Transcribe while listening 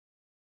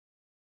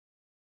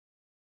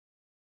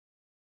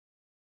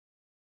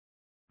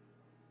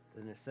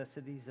The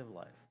Necessities of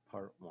Life,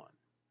 Part 1.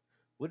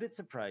 Would it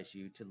surprise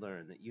you to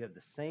learn that you have the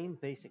same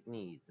basic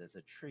needs as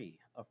a tree,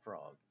 a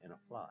frog, and a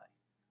fly?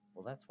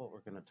 Well, that's what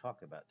we're going to talk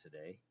about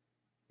today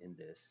in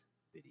this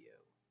video.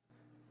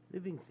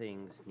 Living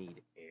things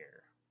need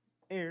air.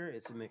 Air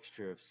is a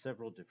mixture of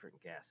several different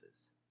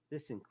gases.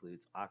 This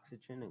includes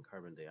oxygen and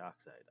carbon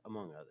dioxide,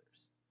 among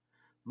others.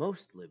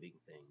 Most living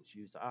things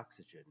use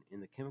oxygen in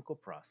the chemical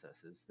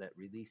processes that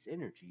release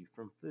energy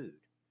from food.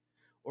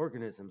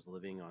 Organisms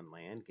living on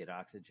land get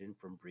oxygen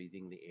from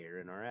breathing the air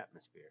in our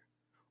atmosphere.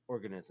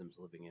 Organisms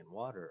living in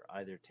water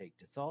either take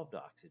dissolved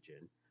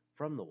oxygen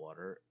from the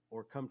water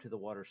or come to the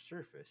water's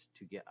surface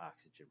to get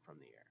oxygen from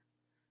the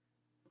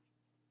air.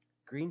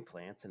 Green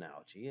plants and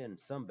algae and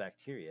some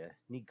bacteria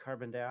need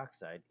carbon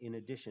dioxide in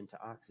addition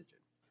to oxygen.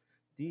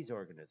 These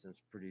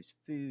organisms produce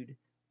food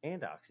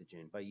and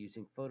oxygen by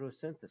using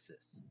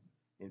photosynthesis.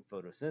 In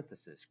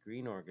photosynthesis,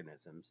 green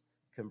organisms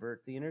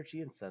convert the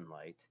energy in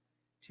sunlight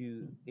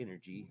to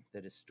energy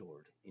that is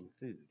stored in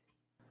food.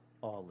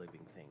 All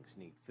living things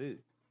need food.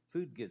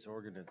 Food gives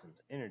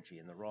organisms energy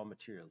and the raw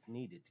materials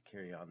needed to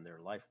carry on their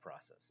life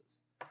processes.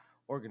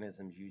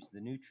 Organisms use the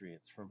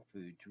nutrients from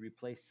food to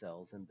replace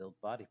cells and build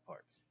body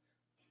parts.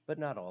 But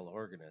not all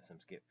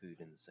organisms get food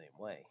in the same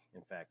way.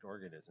 In fact,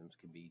 organisms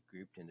can be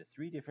grouped into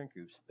 3 different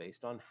groups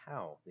based on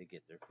how they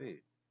get their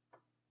food.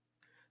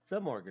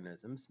 Some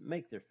organisms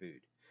make their food.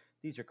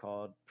 These are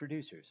called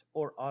producers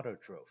or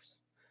autotrophs.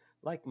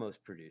 Like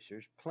most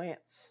producers,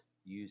 plants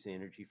use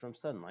energy from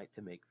sunlight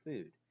to make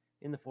food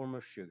in the form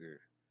of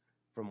sugar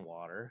from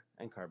water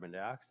and carbon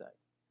dioxide.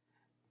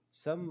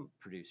 Some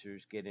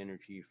producers get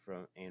energy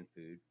and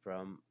food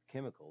from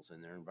chemicals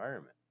in their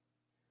environment.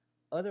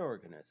 Other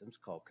organisms,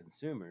 called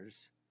consumers,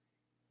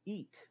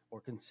 eat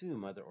or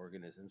consume other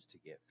organisms to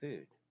get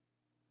food.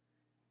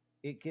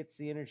 They get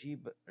the energy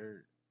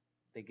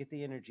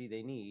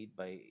they need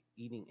by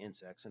eating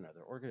insects and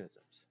other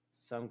organisms.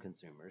 Some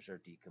consumers are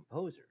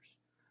decomposers.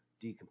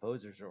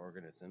 Decomposers are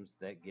organisms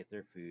that get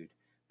their food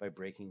by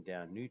breaking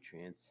down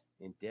nutrients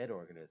in dead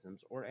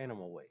organisms or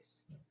animal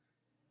waste.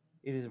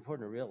 It is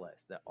important to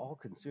realize that all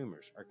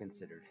consumers are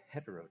considered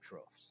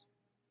heterotrophs.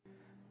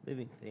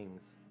 Living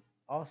things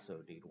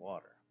also need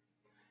water.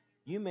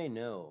 You may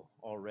know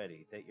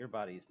already that your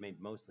body is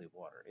made mostly of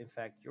water. In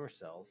fact, your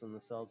cells and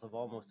the cells of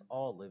almost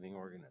all living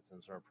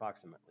organisms are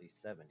approximately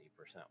 70%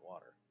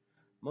 water.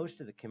 Most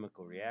of the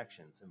chemical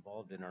reactions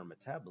involved in our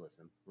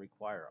metabolism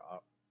require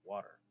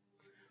water.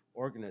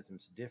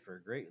 Organisms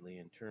differ greatly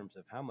in terms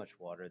of how much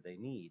water they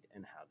need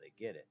and how they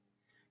get it.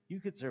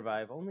 You could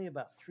survive only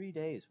about 3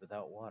 days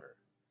without water.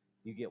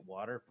 You get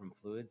water from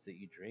fluids that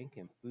you drink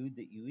and food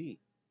that you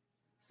eat.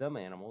 Some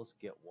animals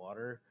get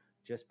water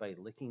just by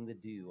licking the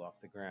dew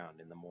off the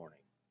ground in the morning.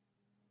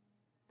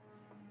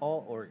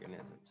 All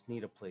organisms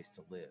need a place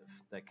to live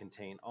that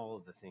contain all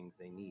of the things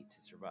they need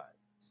to survive.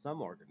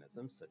 Some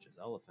organisms, such as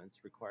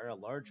elephants, require a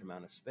large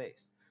amount of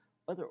space.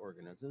 Other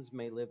organisms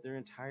may live their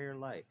entire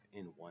life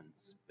in one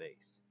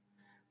space.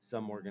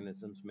 Some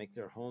organisms make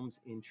their homes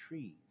in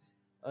trees.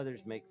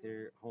 Others make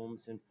their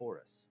homes in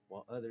forests,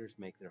 while others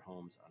make their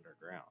homes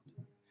underground.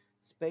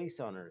 Space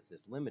on Earth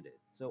is limited,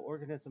 so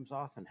organisms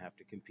often have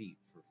to compete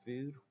for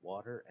food,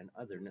 water, and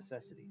other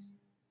necessities.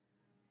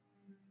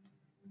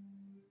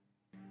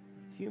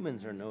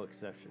 Humans are no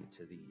exception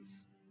to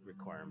these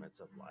requirements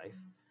of life.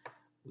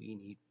 We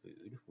need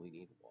food, we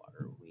need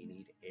water, we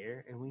need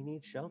air, and we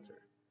need shelter.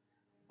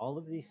 All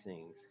of these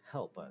things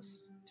help us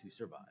to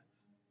survive.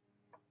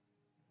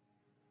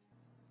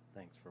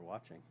 Thanks for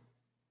watching.